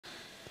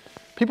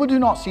People do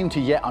not seem to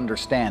yet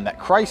understand that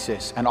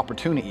crisis and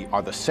opportunity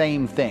are the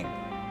same thing.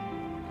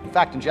 In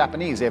fact, in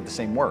Japanese, they have the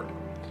same word.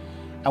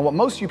 And what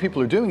most of you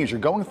people are doing is you're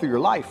going through your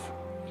life.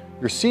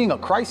 You're seeing a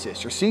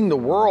crisis. You're seeing the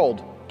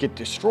world get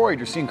destroyed.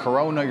 You're seeing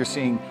Corona. You're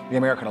seeing the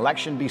American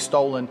election be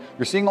stolen.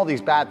 You're seeing all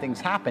these bad things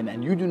happen,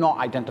 and you do not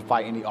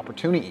identify any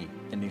opportunity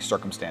in these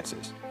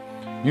circumstances.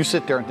 You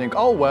sit there and think,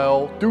 oh,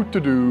 well,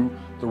 the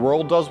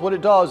world does what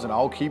it does, and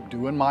I'll keep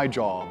doing my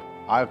job.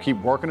 I'll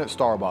keep working at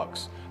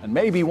Starbucks. And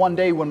maybe one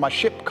day when my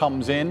ship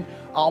comes in,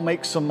 I'll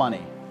make some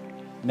money.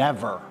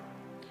 Never.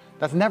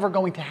 That's never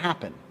going to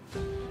happen.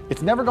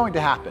 It's never going to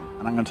happen,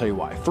 and I'm going to tell you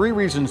why. 3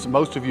 reasons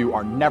most of you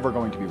are never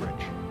going to be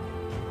rich.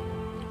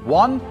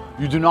 1,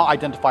 you do not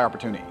identify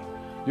opportunity.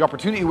 The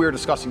opportunity we're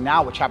discussing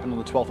now, which happened on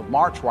the 12th of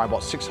March, where I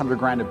bought 600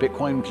 grand of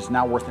Bitcoin, which is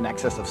now worth in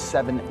excess of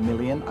 7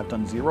 million. I've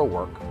done 0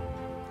 work.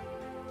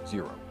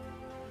 0.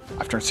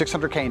 I've turned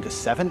 600K into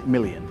 7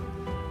 million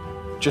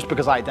just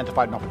because I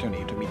identified an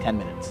opportunity. It took me 10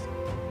 minutes.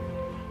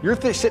 You're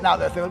sitting out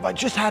there thinking, if I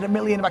just had $1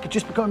 million, if I could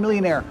just become a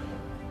millionaire.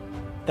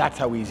 That's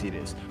how easy it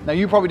is. Now,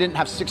 you probably didn't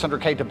have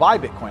 600K to buy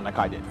Bitcoin like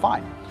I did.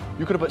 Fine.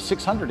 You could have put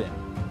 600 in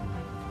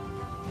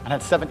and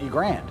had 70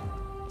 grand.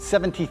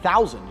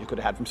 70,000 you could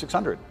have had from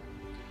 600.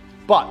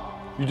 But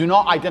you do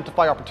not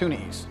identify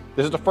opportunities.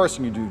 This is the first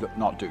thing you do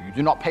not do. You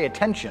do not pay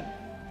attention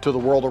to the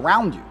world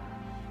around you.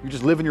 You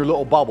just live in your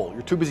little bubble.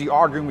 You're too busy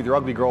arguing with your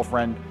ugly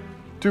girlfriend,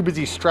 too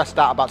busy stressed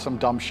out about some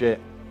dumb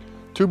shit,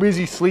 too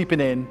busy sleeping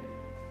in.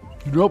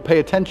 You don't pay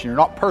attention. You're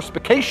not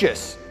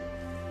perspicacious.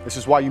 This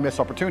is why you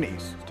miss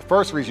opportunities. It's the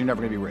first reason you're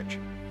never going to be rich.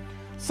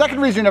 Second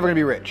reason you're never going to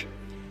be rich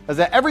is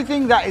that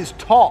everything that is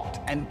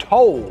taught and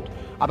told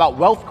about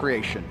wealth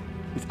creation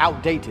is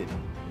outdated.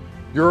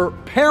 Your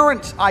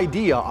parents'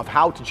 idea of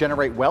how to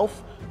generate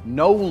wealth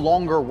no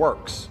longer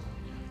works.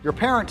 Your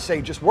parents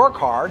say just work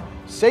hard,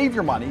 save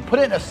your money, put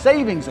it in a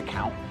savings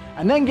account,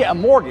 and then get a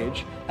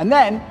mortgage, and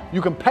then you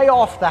can pay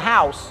off the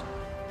house.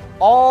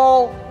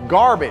 All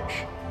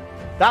garbage.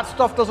 That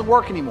stuff doesn't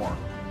work anymore.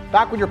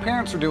 Back when your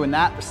parents were doing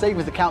that, the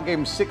savings account gave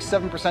them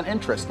 6-7%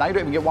 interest. Now you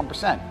don't even get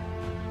 1%.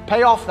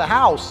 Pay off the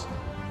house.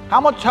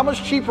 How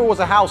much cheaper was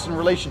a house in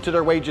relation to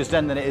their wages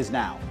then than it is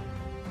now?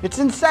 It's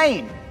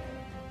insane.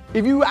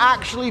 If you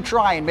actually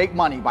try and make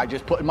money by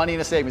just putting money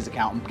in a savings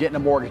account and getting a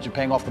mortgage and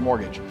paying off the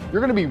mortgage,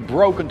 you're going to be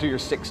broke until you're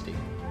 60.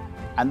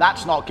 And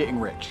that's not getting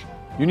rich.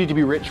 You need to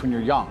be rich when you're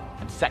young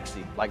and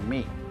sexy, like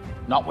me,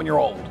 not when you're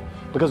old.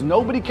 Because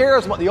nobody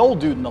cares about the old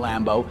dude in the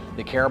Lambo,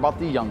 they care about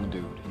the young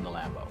dude in the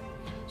Lambo.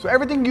 So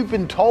everything you've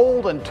been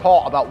told and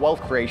taught about wealth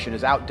creation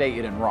is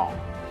outdated and wrong.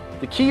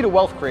 The key to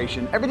wealth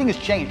creation, everything has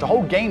changed, the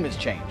whole game has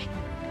changed.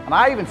 And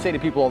I even say to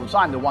people all the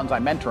time, the ones I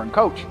mentor and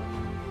coach,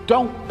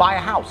 don't buy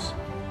a house,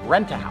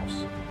 rent a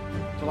house.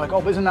 They're like,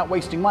 oh, but isn't that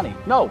wasting money?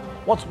 No,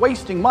 what's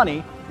wasting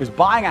money is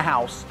buying a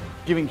house,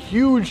 giving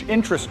huge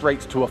interest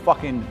rates to a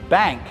fucking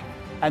bank,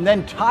 and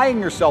then tying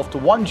yourself to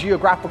one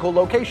geographical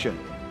location.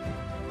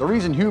 The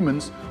reason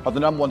humans are the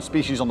 #1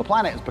 species on the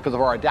planet is because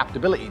of our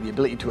adaptability, the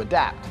ability to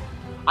adapt.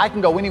 I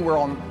can go anywhere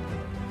on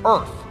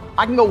Earth.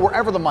 I can go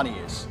wherever the money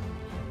is,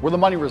 where the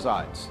money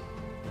resides.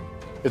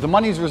 If the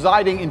money's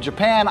residing in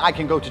Japan, I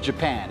can go to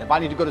Japan. If I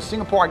need to go to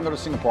Singapore, I can go to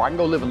Singapore. I can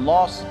go live in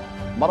Las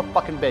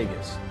motherfucking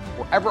Vegas.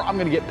 Wherever I'm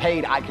gonna get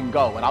paid, I can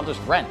go, and I'll just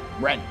rent.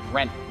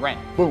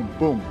 Boom,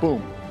 boom,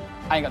 boom.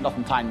 I ain't got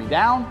nothing tying me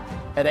down.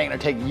 It ain't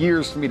gonna take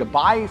years for me to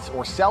buy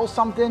or sell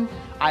something.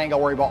 I ain't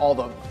gotta worry about all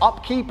the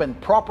upkeep and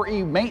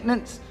property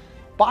maintenance.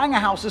 Buying a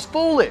house is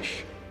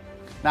foolish.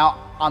 Now,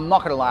 I'm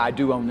not gonna lie, I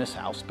do own this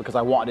house because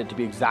I wanted it to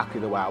be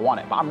exactly the way I want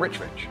it, but I'm rich,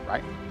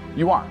 right?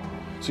 You aren't.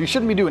 So you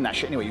shouldn't be doing that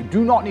shit anyway. You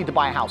do not need to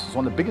buy a house. It's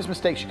one of the biggest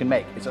mistakes you can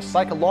make. It's a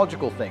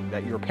psychological thing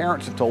that your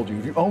parents have told you.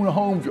 If you own a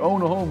home, if you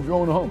own a home, if you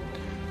own a home.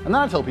 And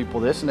then I tell people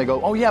this and they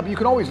go, oh yeah, but you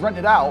can always rent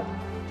it out.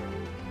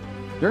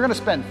 You're gonna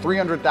spend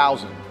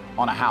 $300,000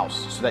 on a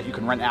house so that you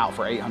can rent out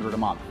for $800 a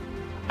month.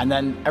 And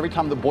then every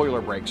time the boiler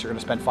breaks, you're gonna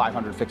spend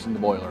 $500 fixing the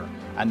boiler.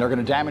 And they're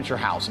gonna damage your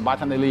house. And by the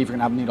time they leave, you're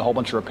gonna need a whole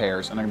bunch of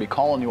repairs. And they're gonna be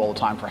calling you all the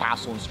time for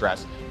hassle and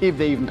stress if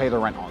they even pay their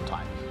rent on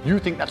time. You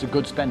think that's a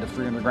good spend of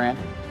 300 grand?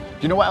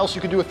 Do you know what else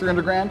you could do with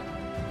 300 grand?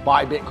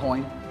 Buy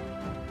Bitcoin.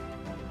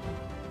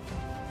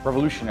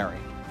 Revolutionary.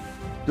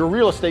 Your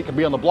real estate can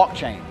be on the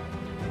blockchain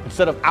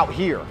instead of out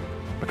here.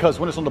 Because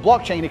when it's on the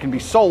blockchain, it can be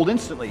sold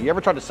instantly. You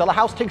ever tried to sell a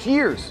house? It takes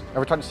years.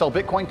 Ever tried to sell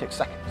Bitcoin? It takes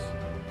seconds.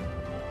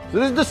 So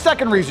this is the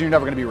second reason you're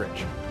never gonna be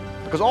rich.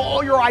 Because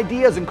all your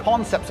ideas and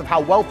concepts of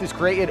how wealth is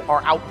created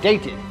are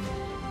outdated.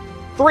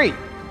 3,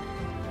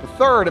 the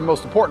third and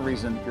most important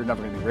reason you're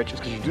never gonna be rich is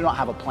because you do not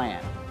have a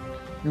plan.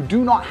 You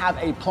do not have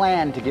a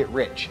plan to get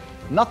rich.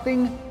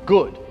 Nothing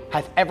good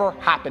has ever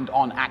happened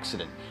on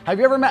accident. Have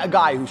you ever met a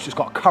guy who's just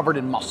got covered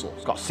in muscle,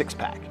 he's got a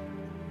 6-pack?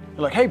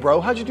 You're like, hey bro,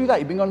 how'd you do that?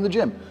 You've been going to the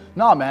gym.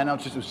 No man, it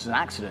was just an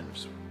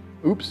accident.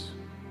 Oops.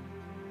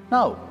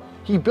 No,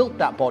 he built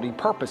that body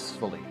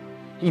purposefully.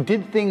 He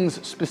did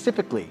things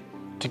specifically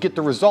to get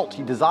the result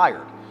he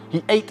desired.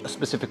 He ate a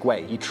specific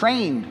way. He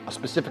trained a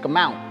specific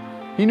amount.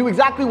 He knew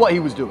exactly what he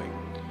was doing.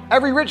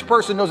 Every rich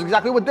person knows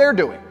exactly what they're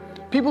doing.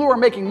 People who are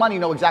making money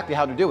know exactly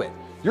how to do it.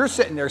 You're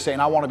sitting there saying,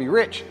 I want to be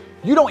rich.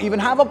 You don't even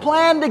have a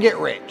plan to get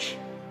rich.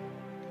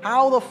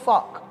 How the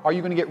fuck are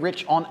you going to get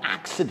rich on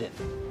accident?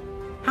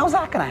 How's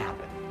that going to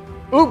happen?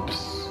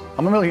 Oops,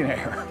 I'm a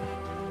millionaire.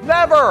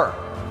 Never.